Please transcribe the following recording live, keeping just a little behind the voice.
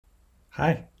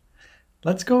Hi.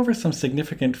 Let's go over some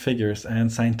significant figures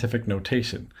and scientific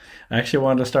notation. I actually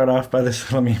wanted to start off by this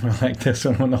little meme like this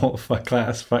one when the whole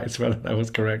class fights whether that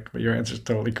was correct, but your answer's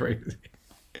totally crazy.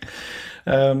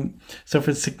 So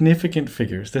for significant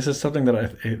figures, this is something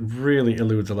that it really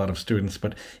eludes a lot of students,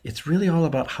 but it's really all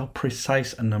about how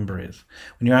precise a number is.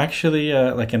 When you're actually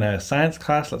like in a science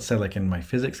class, let's say like in my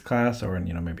physics class or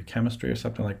in maybe chemistry or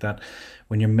something like that,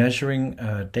 when you're measuring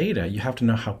data, you have to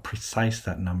know how precise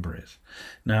that number is.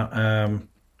 Now,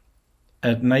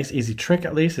 a nice easy trick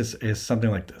at least is something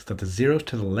like this, that the zeros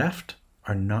to the left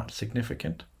are not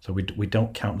significant. So we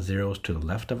don't count zeros to the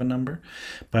left of a number,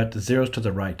 but the zeros to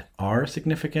the right are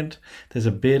significant. There's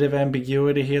a bit of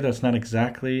ambiguity here that's not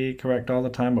exactly correct all the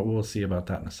time, but we'll see about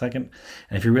that in a second.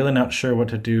 And if you're really not sure what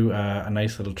to do, a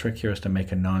nice little trick here is to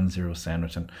make a non-zero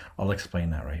sandwich, and I'll explain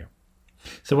that right here.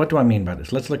 So what do I mean by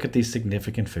this? Let's look at these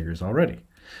significant figures already.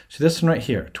 So this one right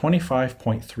here,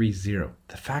 25.30.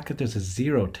 The fact that there's a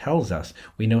zero tells us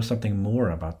we know something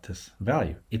more about this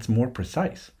value. It's more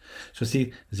precise. So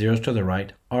see, zeros to the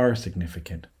right are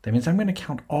significant. That means I'm going to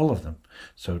count all of them.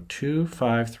 So 2,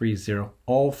 5, 3, 0,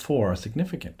 all four are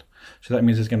significant. So that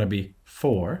means there's going to be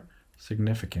 4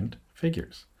 significant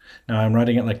figures. Now I'm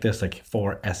writing it like this, like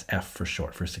 4SF for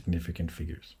short, for significant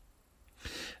figures.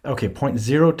 Okay,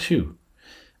 0.02.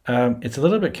 It's a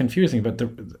little bit confusing, but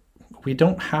we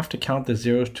don't have to count the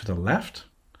zeros to the left.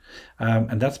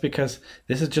 And that's because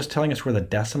this is just telling us where the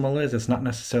decimal is. It's not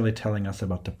necessarily telling us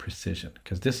about the precision.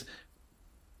 Because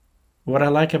what I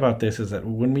like about this is that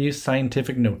when we use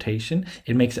scientific notation,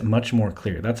 it makes it much more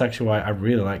clear. That's actually why I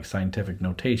really like scientific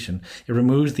notation. It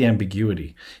removes the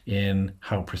ambiguity in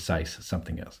how precise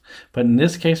something is. But in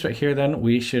this case right here, then,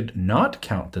 we should not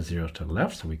count the zeros to the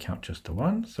left. So we count just the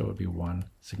one. So it would be one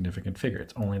significant figure.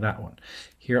 It's only that one.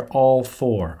 Here, all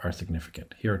 4 are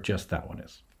significant. Here, just that one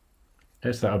is.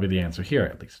 Okay, so that would be the answer here,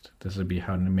 at least. This would be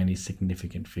how many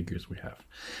significant figures we have.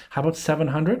 How about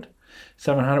 700?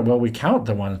 700, well, we count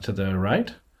the ones to the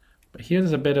right, but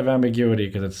here's a bit of ambiguity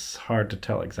because it's hard to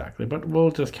tell exactly, but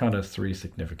we'll just count as 3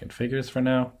 significant figures for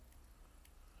now.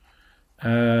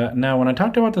 Now, when I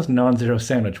talked about this non-zero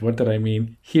sandwich, what did I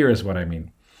mean? Here is what I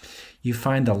mean. You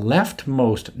find the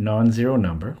leftmost non-zero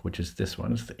number, which is this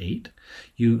one, it's the 8.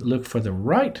 You look for the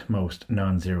rightmost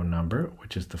non-zero number,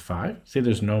 which is the 5. See,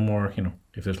 there's no more,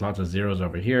 if there's lots of zeros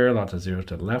over here, lots of zeros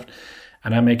to the left,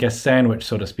 and I make a sandwich,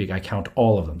 so to speak, I count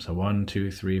all of them. So 1,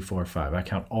 2, 3, 4, 5. I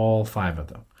count all 5 of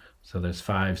them. So there's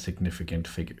 5 significant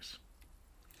figures.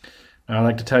 Now, I'd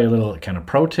like to tell you a little kind of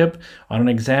pro tip. On an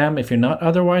exam, if you're not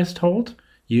otherwise told,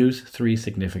 use 3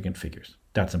 significant figures.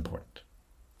 That's important.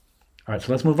 All right,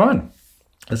 so let's move on.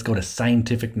 Let's go to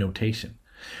scientific notation.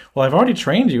 Well, I've already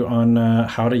trained you on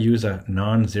how to use a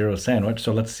non-zero sandwich,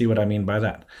 so let's see what I mean by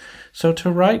that. So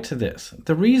to write to this,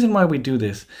 the reason why we do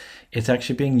this, it's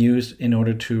actually being used in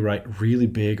order to write really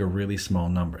big or really small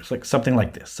numbers, like something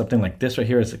like this. Something like this right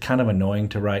here is kind of annoying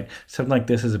to write. Something like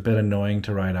this is a bit annoying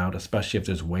to write out, especially if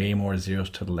there's way more zeros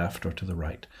to the left or to the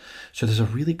right. So there's a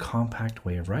really compact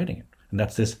way of writing it, and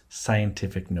that's this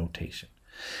scientific notation.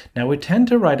 Now we tend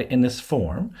to write it in this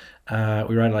form. We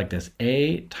write it like this,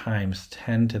 a times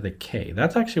 10 to the k.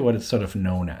 That's actually what it's sort of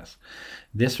known as.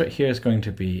 This right here is going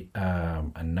to be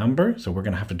a number, so we're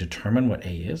going to have to determine what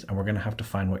a is, and we're going to have to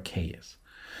find what k is.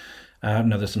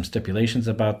 Now there's some stipulations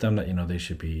about them that they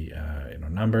should be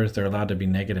numbers. They're allowed to be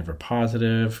negative or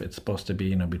positive. It's supposed to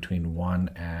be between 1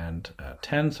 and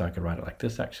 10, so I could write it like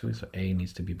this actually. So a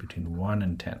needs to be between 1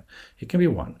 and 10. It can be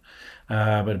 1,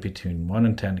 but between 1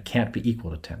 and 10 it can't be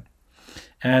equal to 10.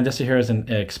 And this here is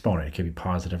an exponent. It could be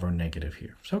positive or negative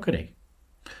here. So could a.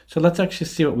 So let's actually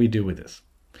see what we do with this.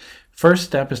 First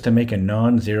step is to make a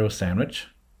non-zero sandwich.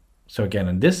 So again,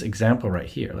 in this example right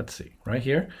here, let's see, right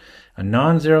here, a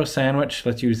non-zero sandwich,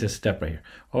 let's use this step right here.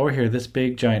 Over here, this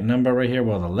big giant number right here,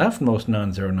 well, the leftmost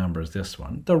non-zero number is this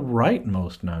one. The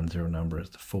rightmost non-zero number is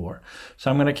the 4. So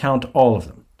I'm going to count all of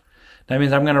them. That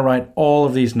means I'm going to write all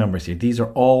of these numbers here. These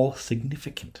are all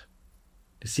significant.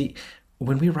 You see,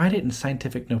 when we write it in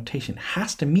scientific notation, it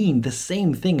has to mean the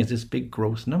same thing as this big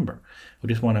gross number. We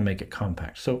just want to make it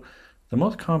compact. So the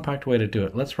most compact way to do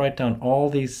it, let's write down all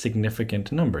these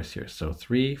significant numbers here. So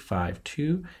 3, 5,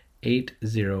 2, 8,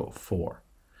 0, 4.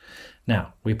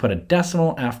 Now, we put a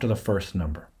decimal after the first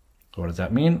number. What does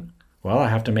that mean? Well, I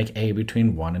have to make a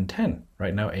between 1 and 10.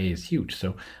 Right now, a is huge,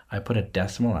 so I put a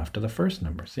decimal after the first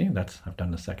number. See, I've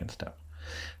done the second step.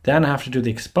 Then I have to do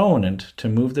the exponent to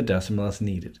move the decimal as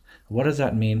needed. What does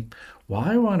that mean? Well,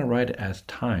 I want to write it as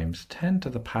times 10 to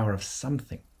the power of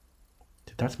something.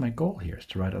 That's my goal here, is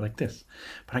to write it like this.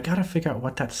 But I got to figure out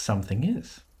what that something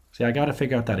is. See, I got to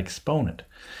figure out that exponent.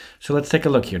 So let's take a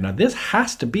look here. Now this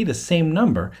has to be the same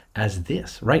number as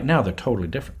this. Right now they're totally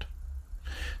different.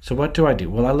 So what do?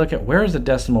 Well, I look at where is the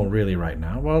decimal really right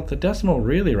now? Well, the decimal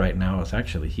really right now is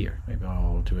actually here. Maybe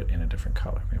I'll do it in a different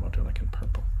color. Maybe I'll do it like in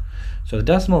purple. So the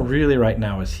decimal really right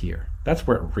now is here. That's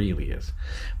where it really is.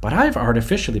 But I've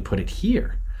artificially put it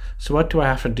here. So what do I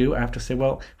have to do? I have to say,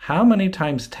 well, how many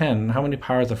times 10, how many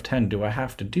powers of 10 do I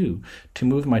have to do to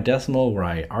move my decimal where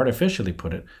I artificially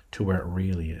put it to where it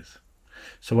really is?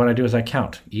 So what I do is I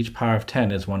count. Each power of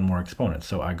 10 is one more exponent.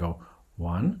 So I go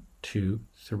 1, 2,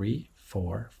 3,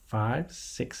 4, 5,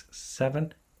 6,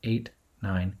 7, 8,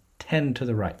 9, 10 to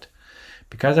the right.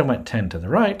 Because I went 10 to the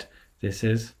right, this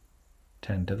is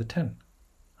 10 to the 10.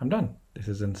 I'm done. This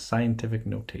is in scientific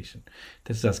notation.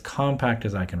 This is as compact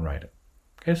as I can write it.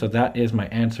 Okay, so that is my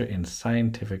answer in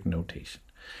scientific notation.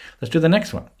 Let's do the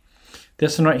next one.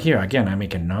 This one right here, again, I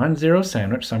make a non-zero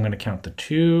sandwich, so I'm going to count the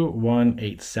 2, 1,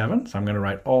 8, 7. So I'm going to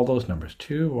write all those numbers,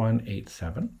 2, 1, 8,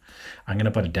 7. I'm going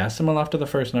to put a decimal after the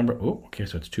first number. Oh, okay,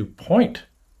 so it's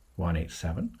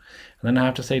 2.187. And then I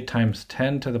have to say times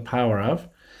 10 to the power of.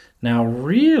 Now,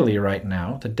 really right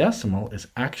now, the decimal is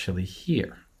actually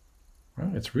here.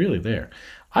 Well, it's really there.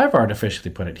 I've artificially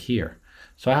put it here.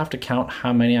 So I have to count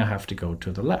how many I have to go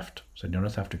to the left. So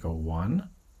notice I have to go 1,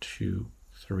 2,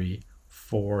 3,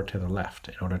 4 to the left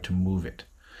in order to move it.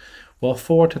 Well,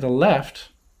 4 to the left,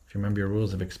 if you remember your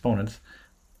rules of exponents,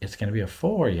 it's going to be a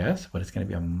 4, yes, but it's going to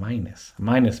be a minus. A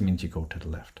minus means you go to the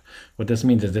left. What this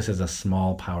means is this is a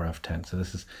small power of 10. So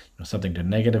this is something to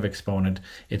negative exponent.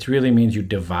 It really means you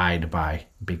divide by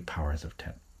big powers of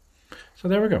 10. So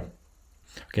there we go.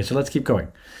 Okay, so let's keep going.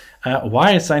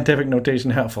 Why is scientific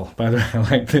notation helpful? By the way, I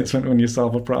like this one. When you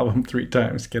solve a problem 3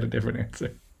 times, get a different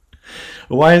answer.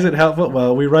 Why is it helpful?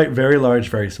 Well, we write very large,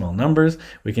 very small numbers.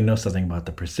 We can know something about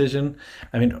the precision.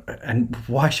 I mean, and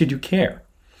why should you care?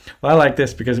 Well, I like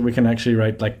this because we can actually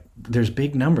write, like, there's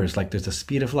big numbers, like there's the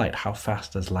speed of light. How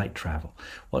fast does light travel?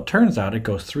 Well, it turns out it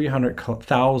goes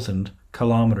 300,000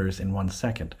 kilometers in 1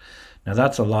 second. Now,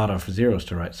 that's a lot of zeros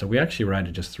to write. So we actually write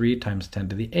it just 3 times 10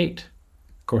 to the 8.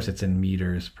 Of course, it's in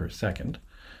meters per second.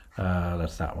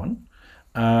 That's that one.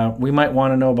 We might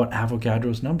want to know about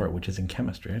Avogadro's number, which is in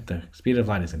chemistry. Right? The speed of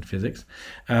light is in physics.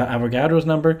 Avogadro's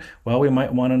number, well, we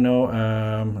might want to know,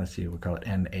 let's see, we call it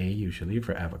Na usually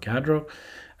for Avogadro.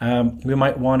 We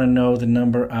might want to know the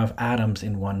number of atoms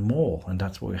in 1 mole, and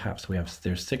that's what we have. So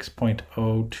there's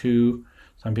 6.02.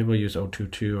 Some people use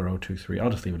 0.22 or 0.23.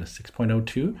 I'll just leave it as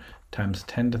 6.02 times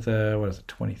 10 to the,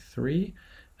 23.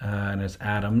 And it's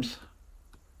atoms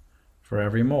for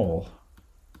every mole.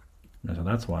 So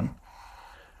that's one.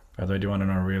 By the way, do you want to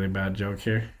know a really bad joke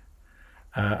here?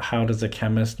 How does a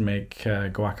chemist make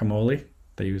guacamole?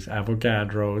 They use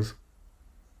Avogadros.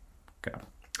 Okay.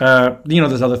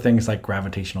 There's other things like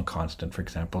gravitational constant, for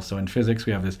example. So in physics,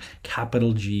 we have this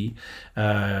capital G.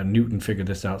 Newton figured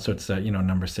this out. So it's,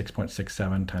 number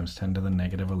 6.67 times 10 to the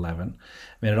negative 11.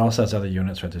 I mean, it also has other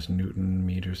units, right? There's Newton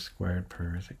meters squared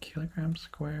per, is it kilograms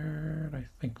squared? I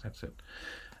think that's it.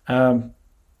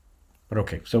 But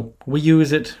okay, so we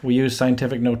use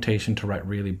scientific notation to write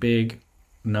really big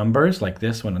numbers like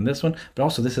this one and this one, but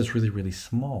also this is really, really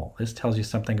small. This tells you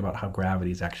something about how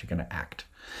gravity is actually going to act.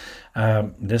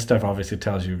 This stuff obviously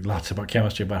tells you lots about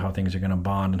chemistry, about how things are going to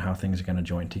bond and how things are going to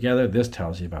join together. This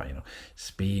tells you about,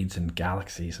 speeds and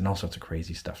galaxies and all sorts of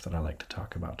crazy stuff that I like to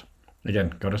talk about.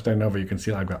 Again, go to Study Nova. You can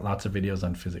see I've got lots of videos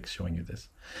on physics showing you this.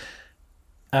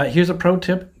 Here's a pro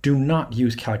tip. Do not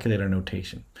use calculator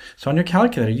notation. So on your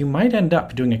calculator, you might end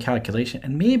up doing a calculation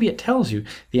and maybe it tells you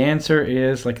the answer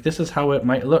is like, this is how it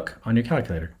might look on your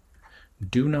calculator.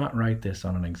 Do not write this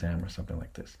on an exam or something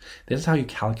like this. This is how your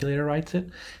calculator writes it.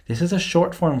 This is a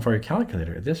short form for your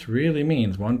calculator. This really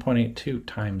means 1.82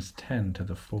 times 10 to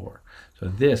the 4. So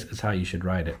this is how you should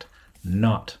write it,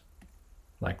 not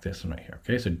like this one right here.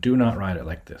 Okay, so do not write it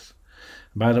like this.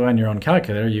 By the way, on your own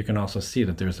calculator, you can also see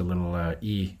that there's a little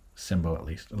E symbol, at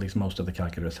least most of the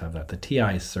calculators have that. The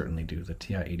TIs certainly do. The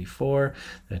TI-84,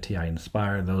 the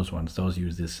TI-Inspire, those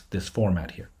use this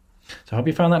format here. So I hope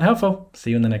you found that helpful.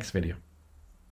 See you in the next video.